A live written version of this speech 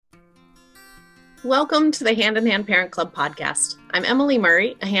Welcome to the Hand in Hand Parent Club podcast. I'm Emily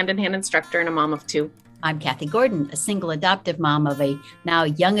Murray, a hand in hand instructor and a mom of two. I'm Kathy Gordon, a single adoptive mom of a now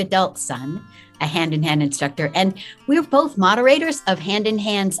young adult son, a hand in hand instructor, and we're both moderators of Hand in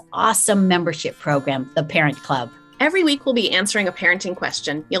Hand's awesome membership program, the Parent Club. Every week we'll be answering a parenting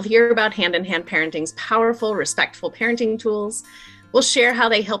question. You'll hear about Hand in Hand Parenting's powerful, respectful parenting tools. We'll share how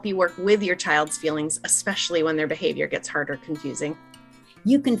they help you work with your child's feelings, especially when their behavior gets hard or confusing.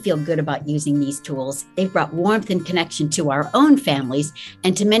 You can feel good about using these tools. They've brought warmth and connection to our own families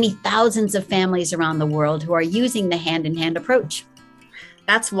and to many thousands of families around the world who are using the hand-in-hand approach.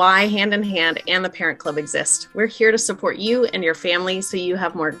 That's why Hand in Hand and the Parent Club exist. We're here to support you and your family so you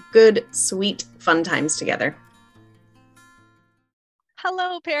have more good, sweet, fun times together.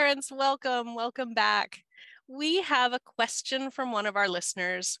 Hello, parents. Welcome back. We have a question from one of our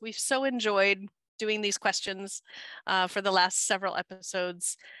listeners. We've so enjoyed doing these questions for the last several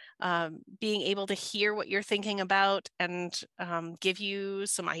episodes, being able to hear what you're thinking about and give you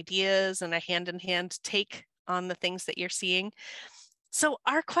some ideas and a hand-in-hand take on the things that you're seeing. So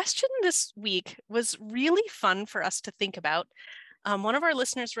our question this week was really fun for us to think about. One of our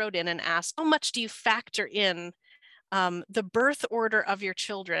listeners wrote in and asked, how much do you factor in the birth order of your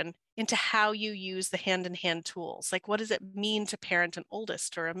children into how you use the hand-in-hand tools? Like, what does it mean to parent an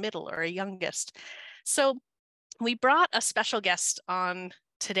oldest or a middle or a youngest? So we brought a special guest on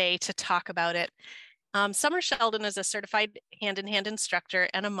today to talk about it. Summer Sheldon is a certified hand-in-hand instructor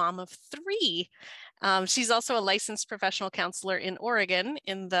and a mom of three. She's also a licensed professional counselor in Oregon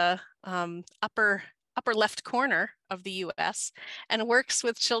in the upper left corner of the US, and works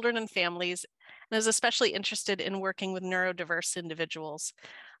with children and families, and is especially interested in working with neurodiverse individuals.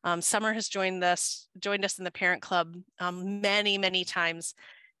 Summer has joined us in the Parent Club many times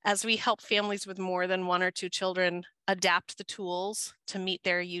as we help families with more than one or two children adapt the tools to meet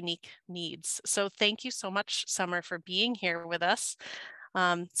their unique needs. So thank you so much, Summer, for being here with us.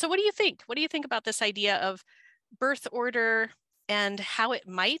 So what do you think? What do you think about this idea of birth order and how it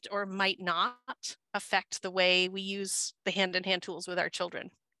might or might not affect the way we use the hand-in-hand tools with our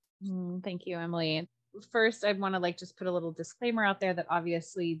children? Thank you, Emily. First, I want to just put a little disclaimer out there that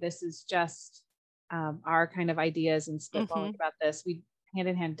obviously this is just our kind of ideas and spitballing about this. Hand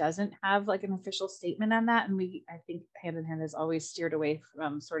in Hand doesn't have an official statement on that. And I think Hand in Hand has always steered away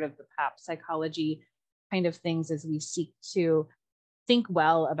from sort of the pop psychology kind of things as we seek to think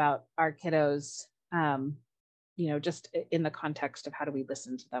well about our kiddos, just in the context of how do we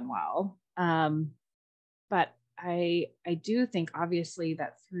listen to them well. But I do think obviously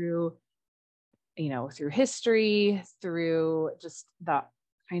that through history, through just the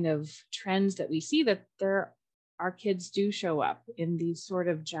kind of trends that we see, that our kids do show up in these sort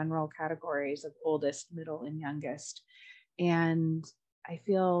of general categories of oldest, middle, and youngest. And I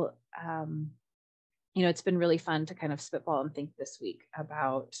feel, it's been really fun to kind of spitball and think this week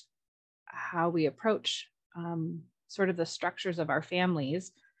about how we approach sort of the structures of our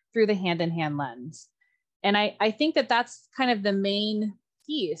families through the hand-in-hand lens. And I think that that's kind of the main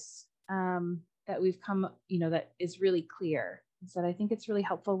piece that we've come, that is really clear. Is that I think it's really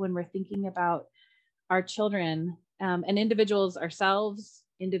helpful when we're thinking about our children and individuals ourselves,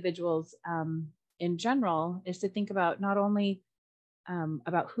 individuals in general, is to think about not only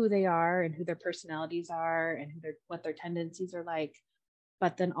about who they are and who their personalities are and what their tendencies are like,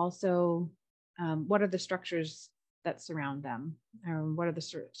 but then also what are the structures that surround them? What are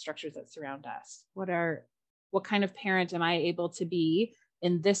the structures that surround us? What kind of parent am I able to be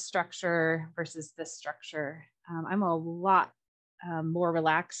in this structure versus this structure? I'm a lot more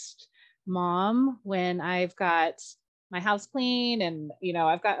relaxed mom when I've got my house clean and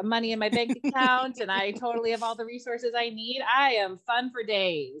I've got money in my bank account and I totally have all the resources I need. I am fun for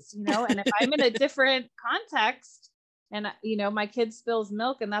days, and if I'm in a different context and my kid spills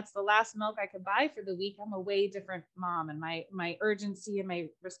milk and that's the last milk I could buy for the week, I'm a way different mom, and my urgency and my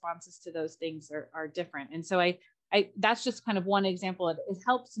responses to those things are different. And so I that's just kind of one example. It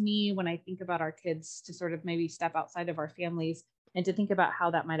helps me when I think about our kids to sort of maybe step outside of our families and to think about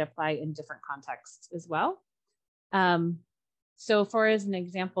how that might apply in different contexts as well. So for as an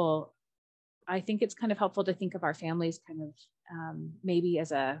example, I think it's kind of helpful to think of our families kind of maybe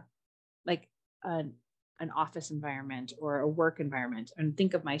as an office environment or a work environment, and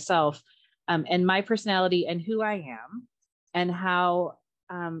think of myself and my personality and who I am, and how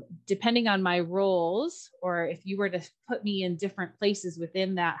depending on my roles, or if you were to put me in different places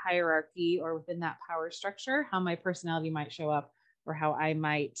within that hierarchy or within that power structure, how my personality might show up, or how I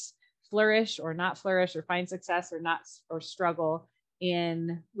might flourish or not flourish, or find success or struggle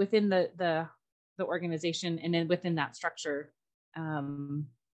within the organization and then within that structure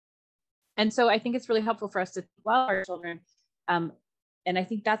And so I think it's really helpful for us to well our children. And I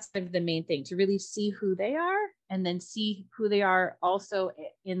think that's the main thing, to really see who they are and then see who they are also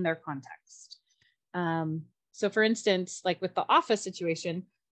in their context. So for instance, like with the office situation,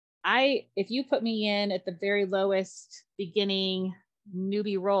 if you put me in at the very lowest beginning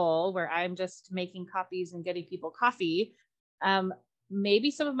newbie role where I'm just making copies and getting people coffee,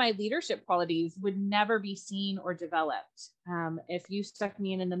 maybe some of my leadership qualities would never be seen or developed. If you stuck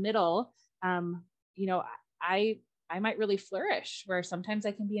me in the middle, you know, I might really flourish, where sometimes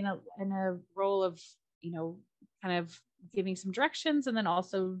I can be in a role of, you know, kind of giving some directions and then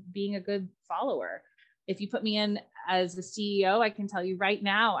also being a good follower. If you put me in as the CEO, I can tell you right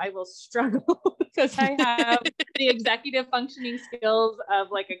now, I will struggle because I have the executive functioning skills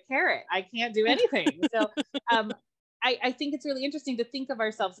of like a carrot. I can't do anything. So I think it's really interesting to think of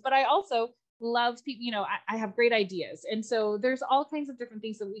ourselves, but I also love people, you know, I have great ideas. And so there's all kinds of different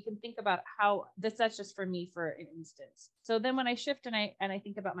things that we can think about how that's just for me, for an instance. So then when I shift and I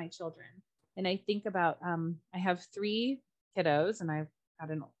think about my children and I think about, I have 3 kiddos and I've got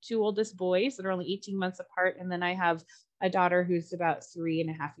 2 oldest boys that are only 18 months apart. And then I have a daughter who's about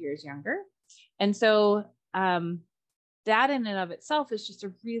 3.5 years younger. And so that in and of itself is just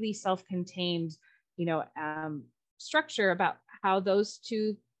a really self-contained, you know, structure about how those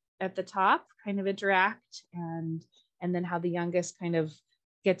 2 at the top kind of interact, and then how the youngest kind of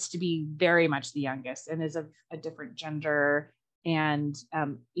gets to be very much the youngest and is of a different gender and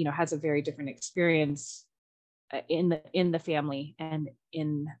you know, has a very different experience in the family and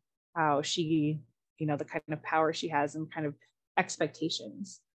in how she, you know, the kind of power she has and kind of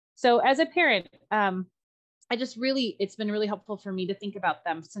expectations. So as a parent, it's been really helpful for me to think about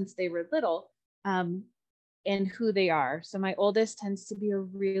them since they were little, and who they are. So my oldest tends to be a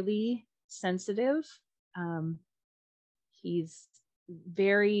really sensitive. He's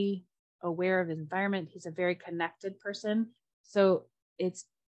very aware of his environment. He's a very connected person. So it's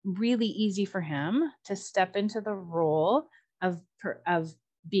really easy for him to step into the role of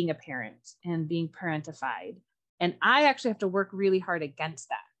being a parent and being parentified. And I actually have to work really hard against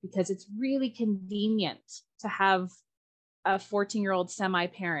that, because it's really convenient to have a 14-year-old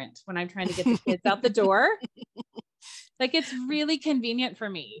semi-parent when I'm trying to get the kids out the door. Like, it's really convenient for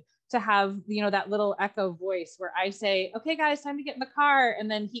me to have, you know, that little echo voice where I say, okay, guys, time to get in the car. And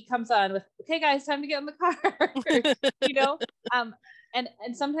then he comes on with, okay, guys, time to get in the car, you know?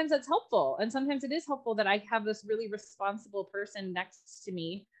 And sometimes that's helpful. And sometimes it is helpful that I have this really responsible person next to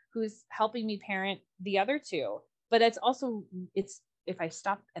me who's helping me parent the other 2. But it's also, if I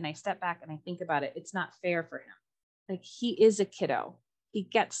stop and I step back and I think about it, it's not fair for him. Like, he is a kiddo. He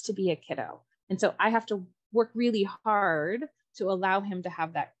gets to be a kiddo. And so I have to work really hard to allow him to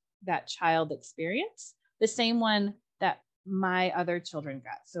have that child experience, the same one that my other children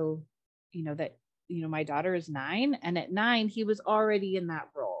got. So, my daughter is 9, and at 9, he was already in that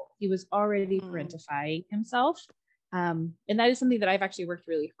role. He was already parentifying himself. And that is something that I've actually worked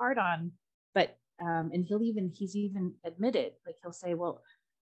really hard on, but, and he's even admitted, like, he'll say, well,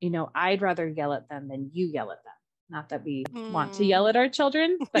 I'd rather yell at them than you yell at them. Not that we want to yell at our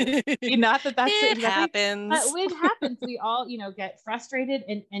children, but not that that's it happens. But it happens. We all, get frustrated,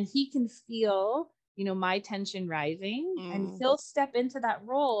 and he can feel, my tension rising, and he'll step into that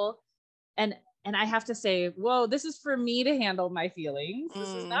role. And I have to say, whoa, this is for me to handle my feelings. This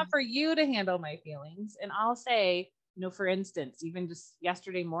is not for you to handle my feelings. And I'll say, for instance, even just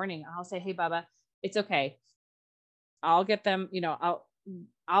yesterday morning, I'll say, hey, Baba, it's okay. I'll get them,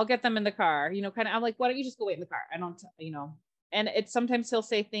 I'll get them in the car, I'm like, why don't you just go wait in the car? I don't, and it's sometimes he'll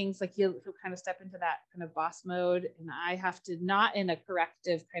say things like he'll kind of step into that kind of boss mode. And I have to, not in a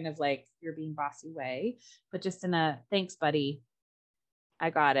corrective kind of like you're being bossy way, but just in a thanks, buddy. I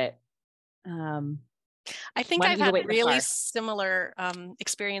got it. I think I've had really similar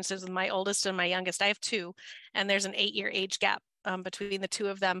experiences with my oldest and my youngest. I have 2, and there's an 8-year age gap between the 2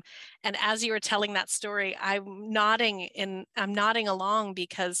 of them. And as you were telling that story, I'm nodding along,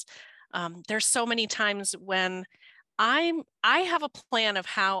 because there's so many times when I have a plan of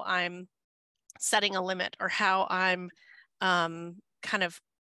how I'm setting a limit, or how I'm kind of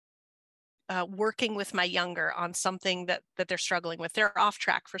working with my younger on something that they're struggling with. They're off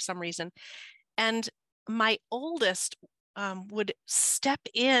track for some reason. And my oldest would step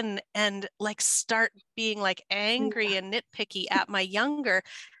in and like start being like angry and nitpicky at my younger.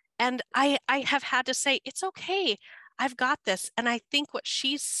 And I have had to say, it's okay, I've got this. And I think what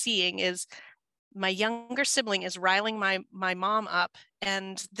she's seeing is my younger sibling is riling my mom up,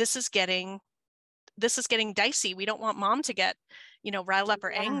 and this is getting dicey. We don't want mom to get, riled up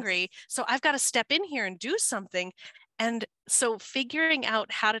or angry. So I've got to step in here and do something. And so figuring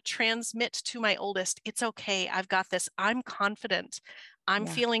out how to transmit to my oldest, it's okay, I've got this, I'm confident, I'm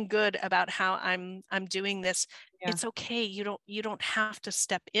feeling good about how I'm doing this. It's okay, you don't have to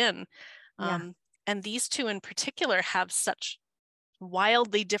step in. And these two in particular have such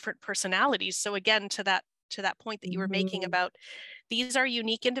wildly different personalities. So again, to that point that you were making about, these are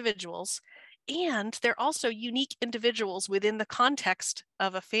unique individuals, and they're also unique individuals within the context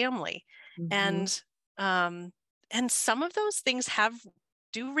of a family. And some of those things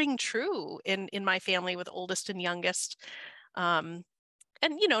do ring true in my family with oldest and youngest. And,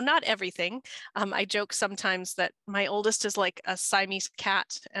 not everything. I joke sometimes that my oldest is like a Siamese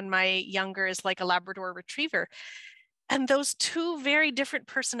cat and my younger is like a Labrador retriever. And those two very different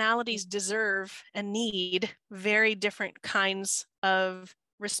personalities deserve and need very different kinds of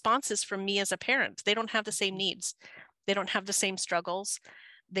responses from me as a parent. They don't have the same needs. They don't have the same struggles.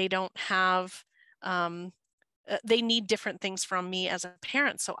 They don't have, they need different things from me as a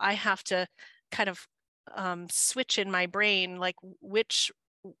parent. So I have to kind of switch in my brain, like which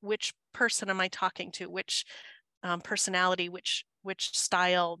person am I talking to? Which personality, which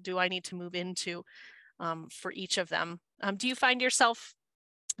style do I need to move into for each of them? Do you find yourself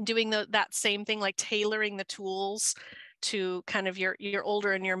doing that same thing, like tailoring the tools to kind of your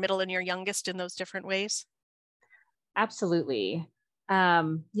older and your middle and your youngest in those different ways? Absolutely.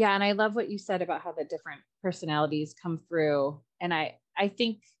 And I love what you said about how the different personalities come through. And I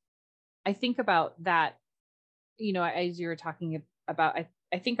think about that, as you were talking about,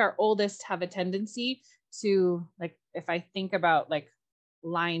 I think our oldest have a tendency to, like, if I think about like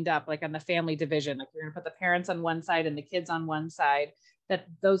lined up, like on the family division, like you're going to put the parents on one side and the kids on one side, that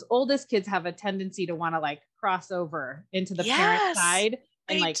those oldest kids have a tendency to want to like cross over into the parent side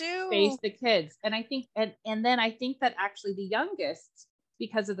and like face the kids. And I think, and then I think that actually the youngest,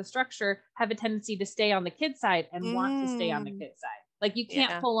 because of the structure, have a tendency to stay on the kid side and want to stay on the kid side. Like you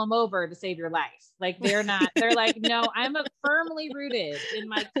can't pull them over to save your life. Like they're like, no, I'm firmly rooted in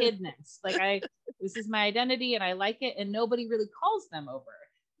my kidness. Like this is my identity and I like it, and nobody really calls them over.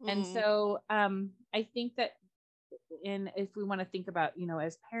 And so I think that if we want to think about,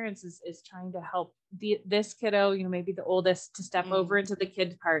 as parents is trying to help this kiddo, maybe the oldest, to step over into the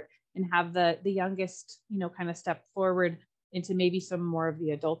kid part and have the youngest, kind of step forward into maybe some more of the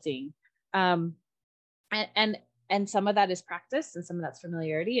adulting. And some of that is practice, and some of that's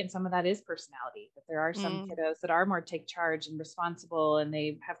familiarity, and some of that is personality. But there are some kiddos that are more take charge and responsible, and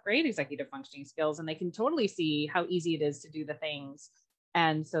they have great executive functioning skills, and they can totally see how easy it is to do the things.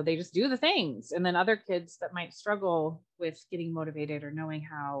 And so they just do the things. And then other kids that might struggle with getting motivated or knowing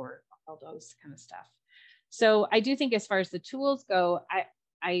how, or all those kind of stuff. So I do think as far as the tools go,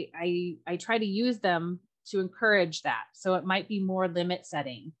 I try to use them to encourage that. So it might be more limit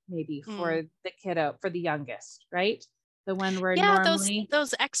setting, maybe for the kiddo, for the youngest, right? The one where normally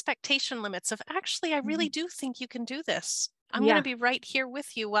those expectation limits of, actually, I really do think you can do this. I'm going to be right here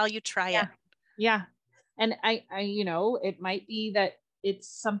with you while you try it. Yeah. And I, it might be that it's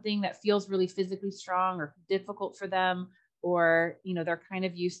something that feels really physically strong or difficult for them, or, they're kind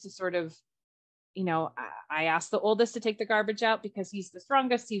of used to sort of, I asked the oldest to take the garbage out because he's the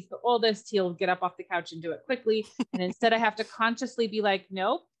strongest, he's the oldest, he'll get up off the couch and do it quickly. And instead I have to consciously be like,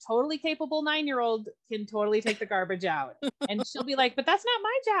 nope, totally capable 9-year-old can totally take the garbage out. And she'll be like, but that's not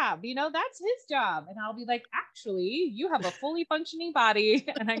my job. That's his job. And I'll be like, actually, you have a fully functioning body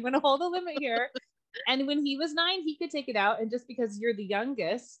and I'm going to hold a limit here. And when he was 9, he could take it out. And just because you're the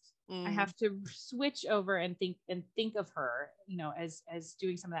youngest, I have to switch over and think of her, as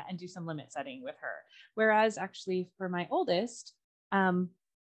doing some of that and do some limit setting with her. Whereas actually for my oldest,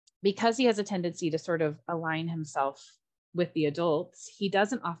 because he has a tendency to sort of align himself with the adults, he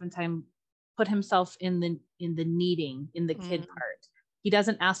doesn't oftentimes put himself in the needing, in the kid part. He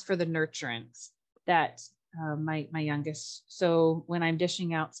doesn't ask for the nurturance that my youngest. So when I'm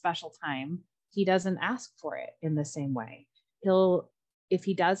dishing out special time, he doesn't ask for it in the same way. If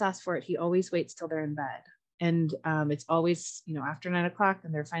he does ask for it, he always waits till they're in bed. And it's always, after 9 o'clock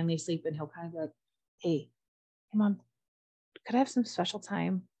and they're finally asleep, and he'll kind of be like, hey, Mom, could I have some special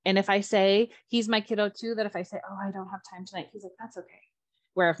time? And if I say, he's my kiddo too, that if I say, oh, I don't have time tonight, he's like, that's okay.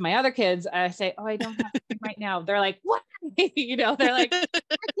 Where if my other kids, I say, oh, I don't have time right now, they're like, what? They're like, give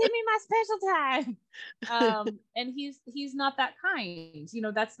me my special time. And he's not that kind.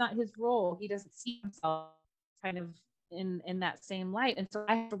 That's not his role. He doesn't see himself kind of in that same light. And so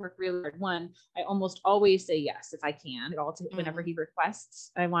I have to work really hard. One, I almost always say yes if I can. Whenever he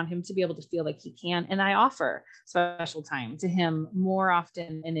requests, I want him to be able to feel like he can. And I offer special time to him more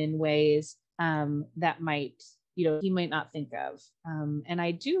often and in ways that might he might not think of. And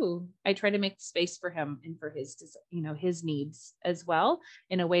I try to make space for him and for his needs as well,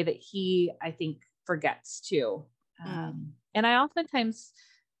 in a way that he, I think, forgets too. And I oftentimes,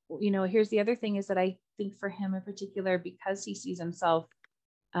 here's the other thing, is that I think for him in particular, because he sees himself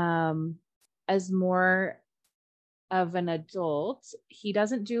as more of an adult, he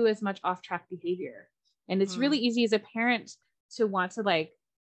doesn't do as much off-track behavior. And it's really easy as a parent to want to like,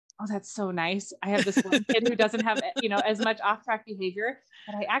 oh, that's so nice. I have this one kid who doesn't have, as much off-track behavior,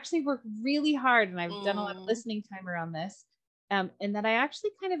 but I actually work really hard, and I've done a lot of listening time around this. And that I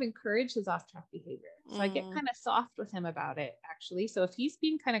actually kind of encourage his off-track behavior. So I get kind of soft with him about it, actually. So if he's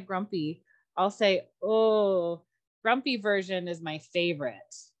being kind of grumpy, I'll say, oh, grumpy version is my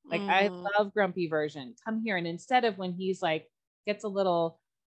favorite. Like, I love grumpy version. Come here. And instead of when he's like, gets a little,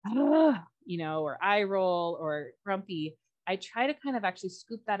 or eye roll or grumpy, I try to kind of actually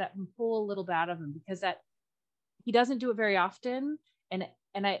scoop that up and pull a little bit out of him, because that he doesn't do it very often. And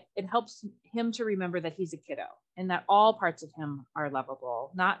it helps him to remember that he's a kiddo, and that all parts of him are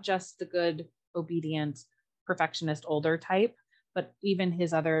lovable, not just the good, obedient, perfectionist, older type, but even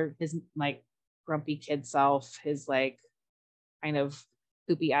his like grumpy kid self, his like kind of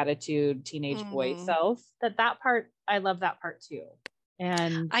poopy attitude, teenage boy self, that part, I love that part too.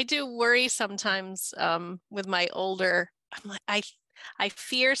 And I do worry sometimes with my older, I'm like, I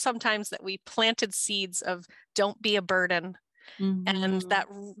fear sometimes that we planted seeds of don't be a burden. And that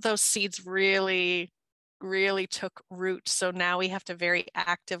those seeds really, really took root. So now we have to very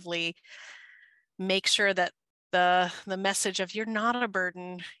actively make sure that the message of you're not a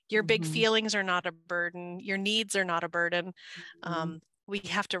burden, your big feelings are not a burden, your needs are not a burden. We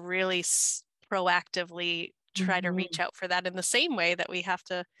have to really proactively try to reach out for that, in the same way that we have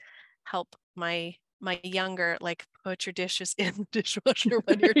to help my younger, like, put your dishes in the dishwasher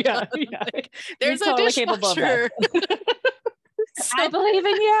when you're done. Like, there's you're totally a dishwasher. So, I believe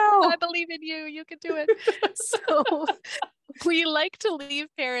in you. I believe in you. You can do it. So we like to leave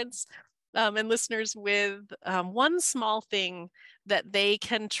parents and listeners with one small thing that they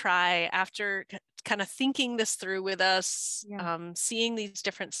can try after kind of thinking this through with us, seeing these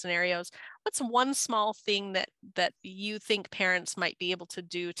different scenarios. What's one small thing that you think parents might be able to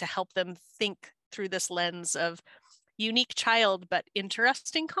do to help them think through this lens of unique child, but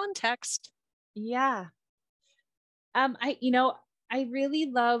interesting context? Yeah. I really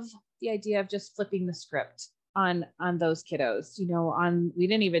love the idea of just flipping the script on those kiddos. We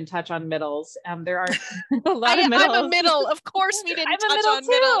didn't even touch on middles. There are a lot of middles. I'm a middle. Of course we didn't touch on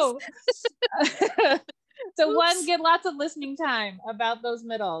middles. So one, get lots of listening time about those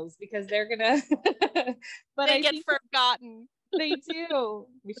middles, because they're gonna but they get forgotten. They do.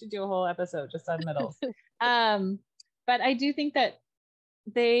 We should do a whole episode just on middles. But I do think that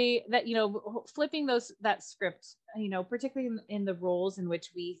flipping that script, particularly in the roles in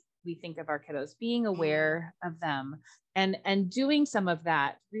which we think of our kiddos, being aware of them and doing some of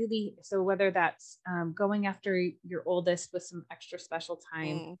that really. So whether that's going after your oldest with some extra special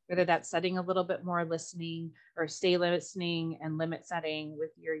time, whether that's setting a little bit more listening, or stay listening and limit setting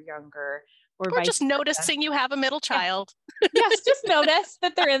with your younger, or just noticing you have a middle child. Yes, just notice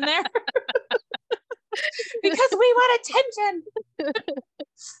that they're in there. Because we want attention.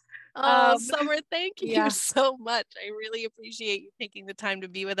 Summer, thank you so much. I really appreciate you taking the time to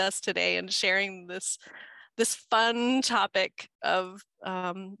be with us today and sharing this fun topic of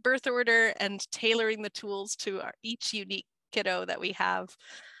birth order and tailoring the tools to each unique kiddo that we have.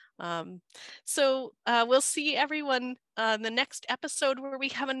 So we'll see everyone in the next episode, where we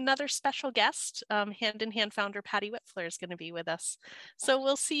have another special guest. Hand in Hand founder Patty Whitfler is going to be with us. So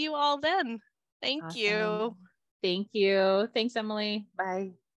we'll see you all then. Thank you. Thank you. Thanks, Emily.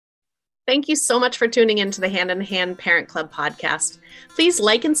 Bye. Thank you so much for tuning into the Hand in Hand Parent Club podcast. Please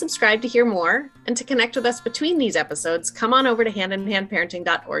like and subscribe to hear more. And to connect with us between these episodes, come on over to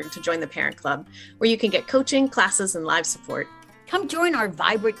handinhandparenting.org to join the Parent Club, where you can get coaching, classes, and live support. Come join our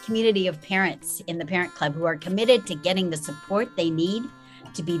vibrant community of parents in the Parent Club who are committed to getting the support they need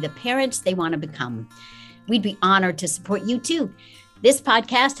to be the parents they want to become. We'd be honored to support you too. This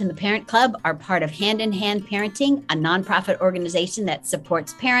podcast and the Parent Club are part of Hand in Hand Parenting, a nonprofit organization that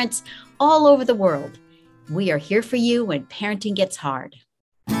supports parents all over the world. We are here for you when parenting gets hard.